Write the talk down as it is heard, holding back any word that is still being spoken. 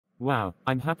Wow,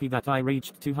 I'm happy that I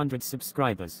reached 200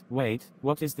 subscribers. Wait,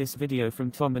 what is this video from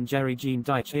Tom and Jerry Gene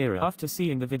Deitch era? After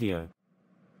seeing the video.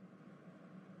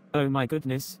 Oh my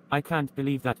goodness, I can't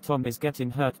believe that Tom is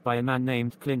getting hurt by a man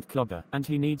named Clint Clobber, and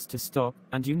he needs to stop,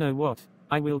 and you know what?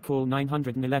 I will call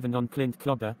 911 on Clint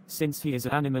Clobber, since he is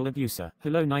an animal abuser.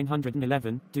 Hello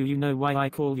 911, do you know why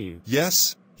I call you?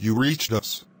 Yes, you reached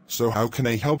us. So how can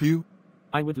I help you?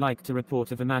 I would like to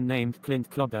report of a man named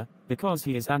Clint Clobber, because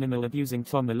he is animal abusing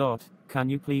Tom a lot. Can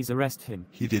you please arrest him?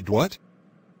 He did what?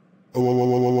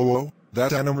 Oh,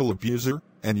 that animal abuser?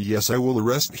 And yes, I will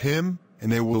arrest him,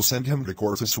 and I will send him to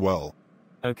court as well.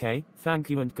 Okay, thank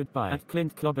you and goodbye. At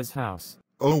Clint Clobber's house.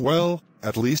 Oh well,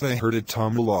 at least I hurted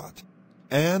Tom a lot.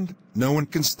 And no one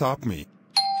can stop me.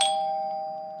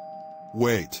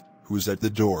 Wait, who's at the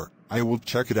door? I will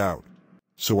check it out.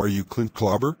 So are you Clint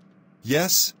Clobber?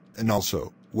 Yes, and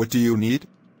also, what do you need?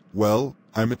 Well,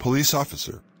 I'm a police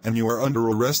officer, and you are under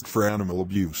arrest for animal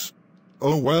abuse.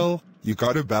 Oh well, you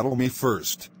gotta battle me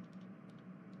first.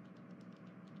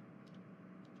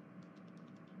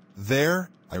 There,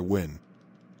 I win.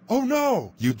 Oh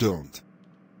no, you don't.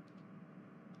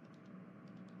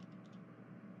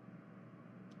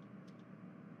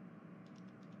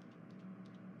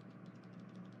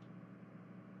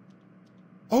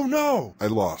 Oh no, I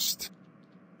lost.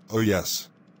 Oh yes.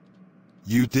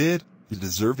 You did, you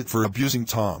deserve it for abusing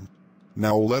Tom.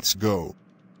 Now let's go.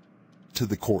 To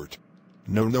the court.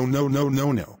 No,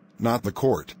 not the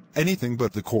court, anything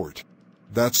but the court.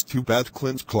 That's too bad,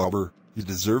 Clint Clobber, you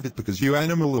deserve it because you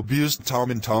animal abused Tom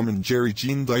and Jerry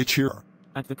Gene Deitch here.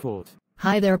 At the court.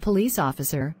 Hi there, police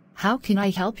officer, how can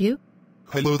I help you?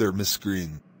 Hello there, Miss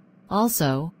Green.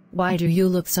 Also, why do you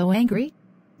look so angry?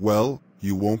 Well,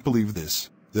 you won't believe this.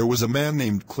 There was a man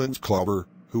named Clint Clobber,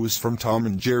 who was from Tom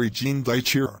and Jerry Gene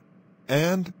Deitch here.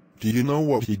 And, do you know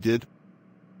what he did?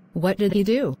 What did he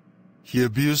do? He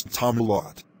abused Tom a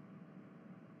lot.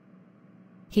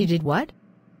 He did what?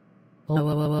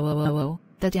 Oh,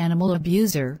 that animal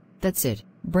abuser, that's it.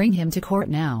 Bring him to court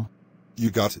now.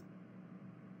 You got it.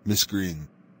 Miss Green.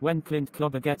 When Clint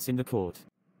Clobber gets in the court.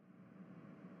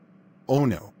 Oh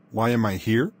no, why am I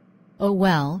here? Oh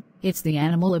well, it's the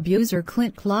animal abuser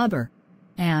Clint Clobber.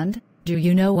 And, do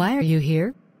you know why are you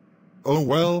here? Oh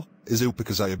well, is it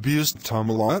because I abused Tom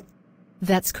a lot?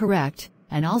 That's correct,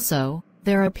 and also,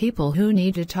 there are people who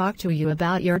need to talk to you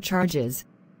about your charges.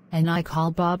 And I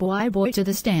call Boboiboy to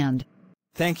the stand.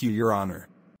 Thank you, Your Honor.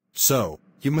 So,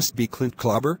 you must be Clint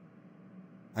Clobber?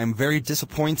 I'm very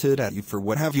disappointed at you for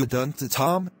what have you done to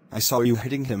Tom. I saw you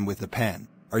hitting him with a pen.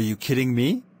 Are you kidding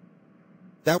me?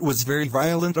 That was very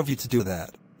violent of you to do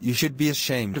that. You should be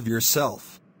ashamed of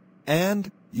yourself.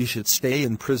 And, you should stay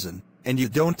in prison, and you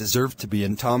don't deserve to be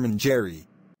in Tom and Jerry.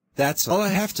 That's all I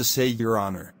have to say, Your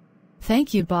Honor.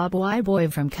 Thank you,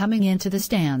 Boboiboy, from coming into the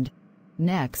stand.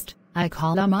 Next, I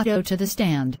call Amato to the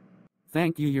stand.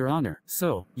 Thank you, Your Honor.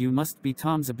 So, you must be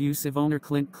Tom's abusive owner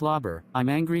Clint Clobber. I'm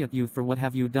angry at you for what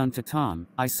have you done to Tom.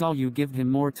 I saw you give him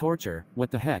more torture. What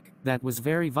the heck? That was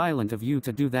very violent of you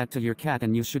to do that to your cat,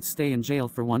 and you should stay in jail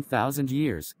for 1,000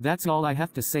 years. That's all I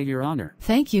have to say, Your Honor.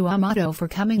 Thank you, Amato, for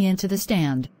coming into the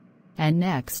stand. And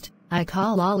next, I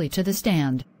call Ollie to the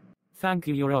stand. Thank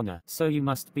you, Your Honor. So you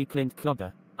must be Clint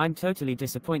Clobber. I'm totally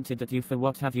disappointed at you for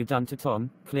what have you done to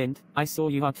Tom, Clint. I saw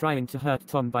you are trying to hurt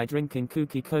Tom by drinking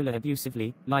Coca-Cola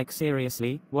abusively. Like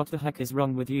seriously, what the heck is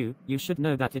wrong with you? You should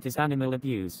know that it is animal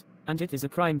abuse. And it is a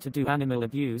crime to do animal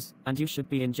abuse, and you should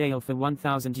be in jail for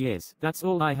 1,000 years. That's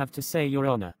all I have to say, Your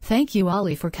Honor. Thank you,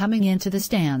 Ollie, for coming into the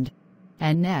stand.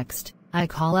 And next, I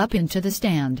call Upin to the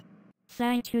stand.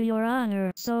 Thank you, Your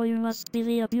Honor. So you must be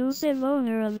the abusive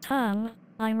owner of Tom.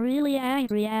 I'm really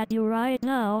angry at you right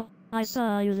now. I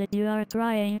saw you that you are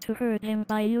trying to hurt him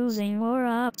by using more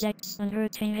objects and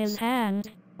hurting his hand.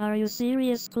 Are you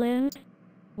serious, Clint?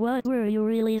 What were you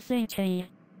really thinking?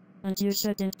 And you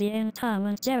shouldn't be in Tom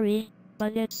and Jerry,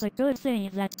 but it's a good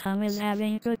thing that Tom is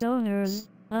having good owners,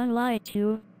 unlike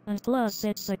you. And plus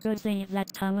it's a good thing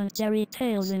that Tom and Jerry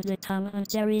Tales in the Tom and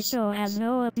Jerry show has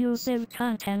no abusive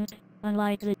content,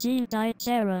 unlike the Gene Deitch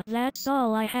era. That's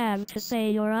all I have to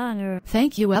say, Your Honor.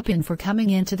 Thank you, Upin, for coming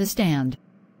into the stand.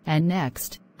 And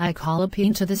next, I call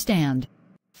Ipin to the stand.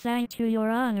 Thank you, Your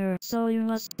Honor. So you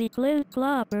must be Clint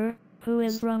Clobber, who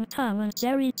is from Tom and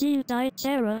Jerry Gene Deitch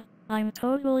era. I'm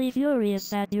totally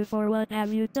furious at you for what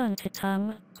have you done to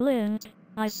Tom, Clint.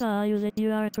 I saw you that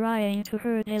you are trying to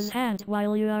hurt his hand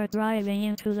while you are driving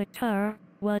into the car.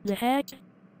 What the heck?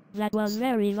 That was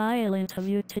very violent of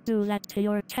you to do that to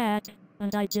your cat,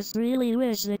 and I just really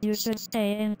wish that you should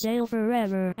stay in jail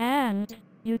forever. And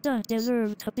You don't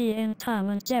deserve to be in Tom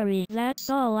and Jerry. That's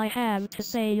all I have to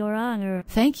say, Your Honor.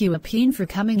 Thank you, Ipin, for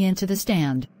coming into the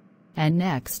stand. And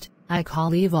next, I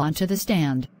call Yvonne to the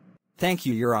stand. Thank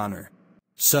you, Your Honor.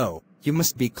 So, you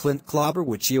must be Clint Clobber,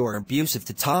 which you are abusive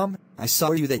to Tom. I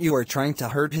saw you that you are trying to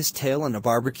hurt his tail in a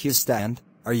barbecue stand.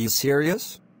 Are you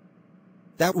serious?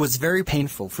 That was very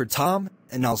painful for Tom,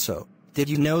 and also, did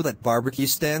you know that barbecue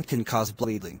stand can cause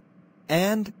bleeding?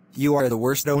 And, you are the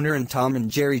worst owner in Tom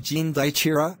and Jerry Jean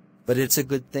Daichira, but it's a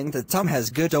good thing that Tom has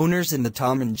good owners in the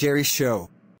Tom and Jerry show.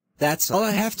 That's all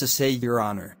I have to say, Your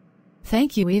Honor.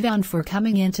 Thank you, Yvonne, for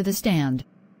coming into the stand.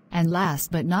 And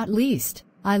last but not least,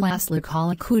 I lastly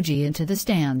call Akuji into the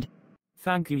stand.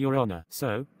 Thank you, Your Honor.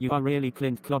 So, you are really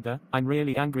Clint Clobber. I'm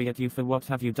really angry at you for what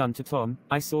have you done to Tom.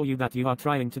 I saw you that you are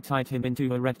trying to tie him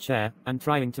into a red chair, and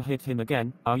trying to hit him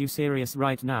again. Are you serious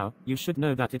right now? You should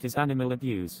know that it is animal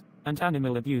abuse. And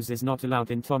animal abuse is not allowed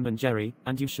in Tom and Jerry,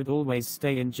 and you should always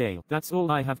stay in jail. That's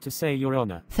all I have to say, Your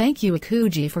Honor. Thank you,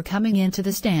 Akuji, for coming into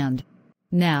the stand.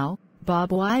 Now,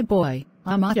 Boboiboy,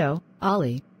 Amato,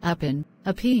 Ali, Upin,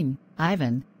 Ipin,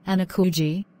 Ivan, and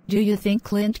Akuji, do you think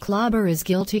Clint Clobber is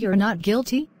guilty or not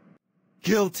guilty?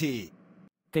 Guilty.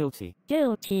 Guilty.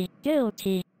 Guilty,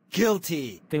 guilty.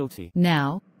 Guilty. Guilty.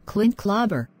 Now, Clint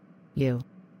Clobber, you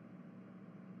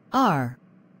are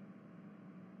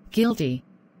guilty.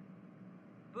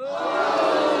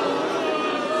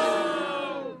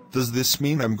 Does this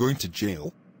mean I'm going to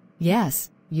jail? Yes,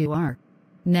 you are.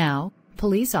 Now,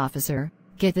 police officer,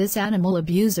 get this animal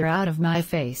abuser out of my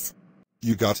face.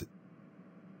 You got it.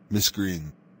 Miss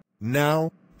Green.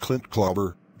 Now, Clint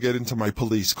Clobber, get into my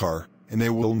police car, and they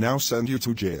will now send you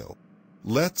to jail.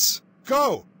 Let's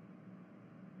go!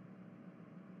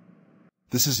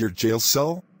 This is your jail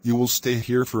cell. You will stay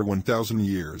here for 1,000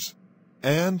 years.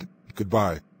 And,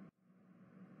 goodbye.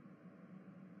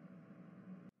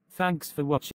 Thanks for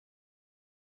watching.